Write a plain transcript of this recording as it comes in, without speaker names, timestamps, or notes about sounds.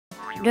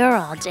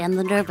Neurons and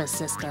the nervous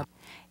system.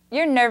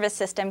 Your nervous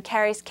system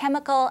carries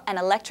chemical and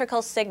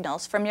electrical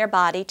signals from your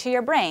body to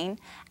your brain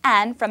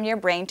and from your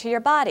brain to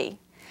your body.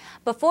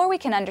 Before we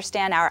can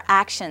understand our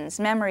actions,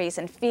 memories,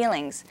 and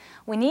feelings,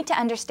 we need to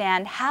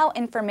understand how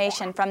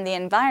information from the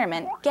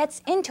environment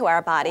gets into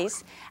our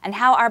bodies and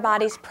how our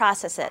bodies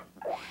process it.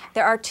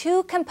 There are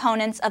two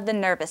components of the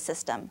nervous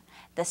system: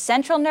 the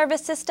central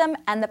nervous system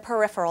and the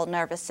peripheral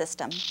nervous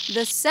system.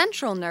 The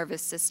central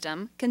nervous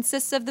system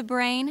consists of the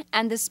brain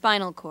and the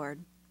spinal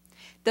cord.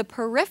 The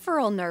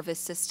peripheral nervous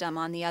system,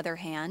 on the other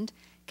hand,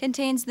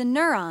 contains the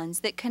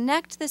neurons that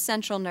connect the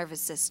central nervous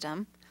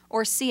system,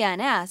 or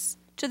CNS,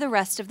 to the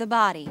rest of the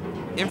body.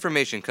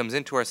 Information comes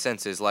into our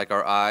senses like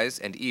our eyes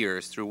and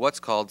ears through what's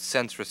called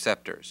sense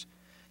receptors.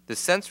 The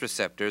sense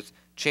receptors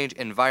change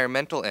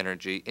environmental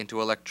energy into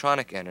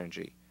electronic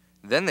energy.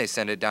 Then they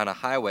send it down a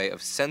highway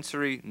of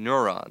sensory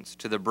neurons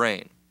to the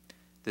brain.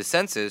 The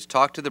senses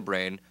talk to the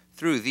brain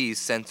through these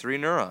sensory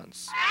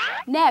neurons.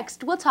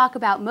 Next, we'll talk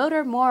about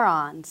motor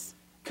neurons.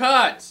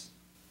 Cut!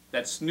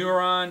 That's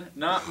neuron,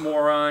 not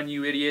moron,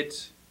 you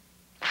idiot.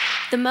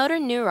 The motor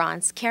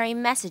neurons carry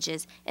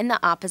messages in the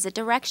opposite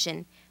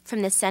direction,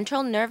 from the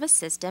central nervous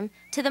system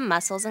to the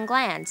muscles and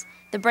glands.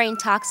 The brain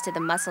talks to the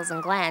muscles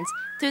and glands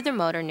through the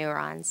motor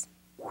neurons.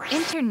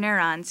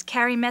 Interneurons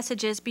carry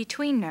messages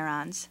between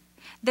neurons.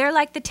 They're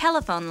like the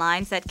telephone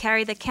lines that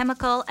carry the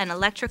chemical and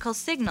electrical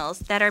signals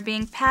that are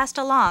being passed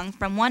along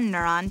from one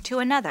neuron to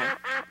another.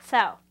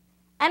 So,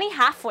 any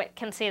half-wit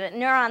can see that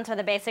neurons are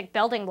the basic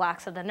building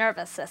blocks of the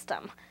nervous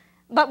system.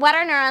 But what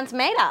are neurons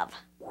made of?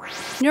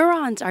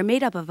 Neurons are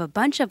made up of a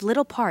bunch of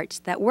little parts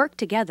that work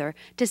together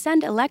to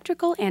send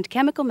electrical and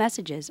chemical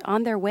messages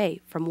on their way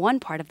from one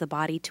part of the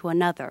body to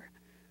another.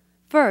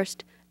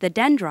 First, the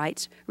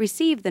dendrites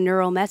receive the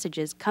neural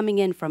messages coming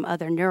in from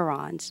other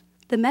neurons.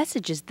 The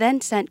message is then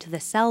sent to the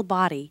cell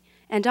body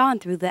and on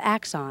through the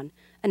axon,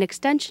 an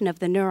extension of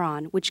the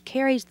neuron which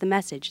carries the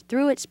message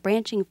through its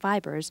branching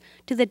fibers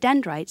to the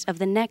dendrites of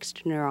the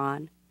next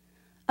neuron.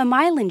 A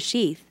myelin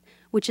sheath,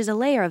 which is a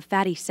layer of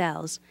fatty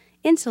cells,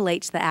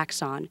 insulates the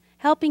axon,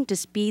 helping to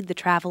speed the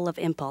travel of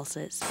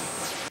impulses.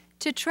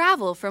 To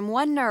travel from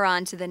one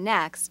neuron to the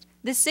next,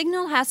 the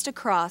signal has to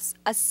cross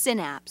a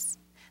synapse,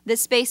 the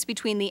space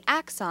between the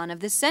axon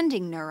of the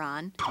sending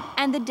neuron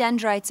and the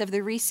dendrites of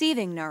the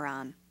receiving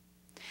neuron.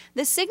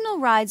 The signal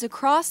rides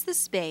across the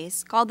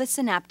space called the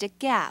synaptic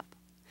gap,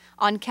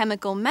 on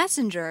chemical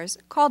messengers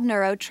called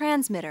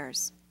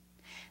neurotransmitters.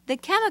 The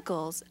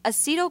chemicals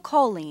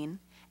acetylcholine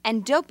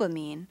and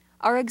dopamine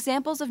are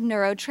examples of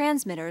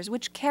neurotransmitters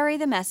which carry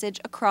the message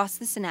across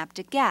the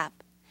synaptic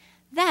gap.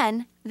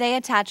 Then they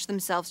attach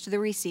themselves to the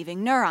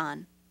receiving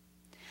neuron.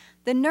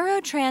 The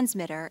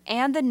neurotransmitter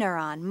and the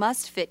neuron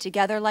must fit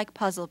together like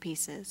puzzle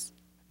pieces.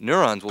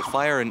 Neurons will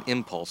fire an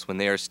impulse when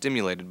they are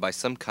stimulated by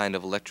some kind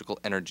of electrical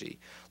energy,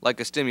 like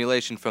a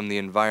stimulation from the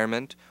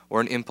environment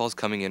or an impulse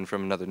coming in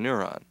from another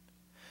neuron.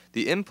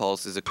 The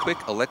impulse is a quick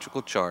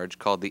electrical charge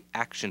called the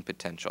action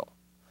potential.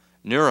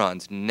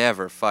 Neurons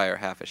never fire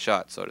half a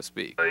shot, so to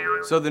speak.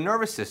 So the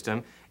nervous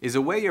system is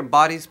a way your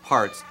body's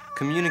parts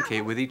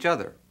communicate with each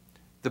other.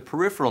 The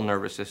peripheral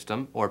nervous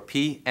system, or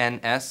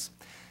PNS,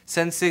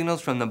 sends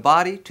signals from the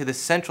body to the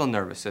central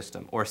nervous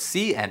system, or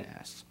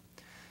CNS.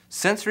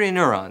 Sensory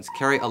neurons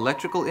carry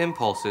electrical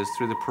impulses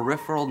through the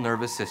peripheral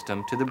nervous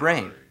system to the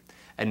brain,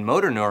 and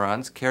motor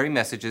neurons carry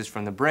messages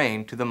from the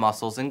brain to the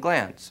muscles and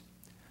glands.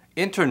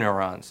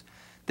 Interneurons,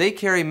 they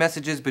carry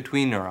messages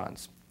between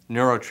neurons.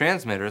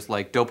 Neurotransmitters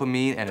like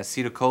dopamine and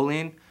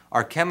acetylcholine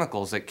are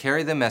chemicals that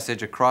carry the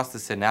message across the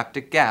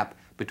synaptic gap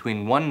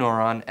between one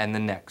neuron and the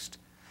next.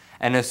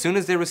 And as soon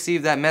as they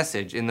receive that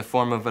message in the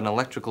form of an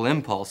electrical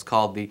impulse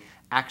called the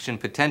action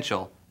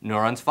potential,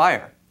 neurons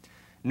fire.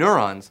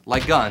 Neurons,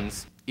 like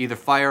guns, either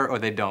fire or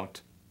they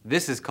don't.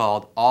 This is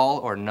called all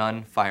or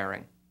none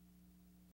firing.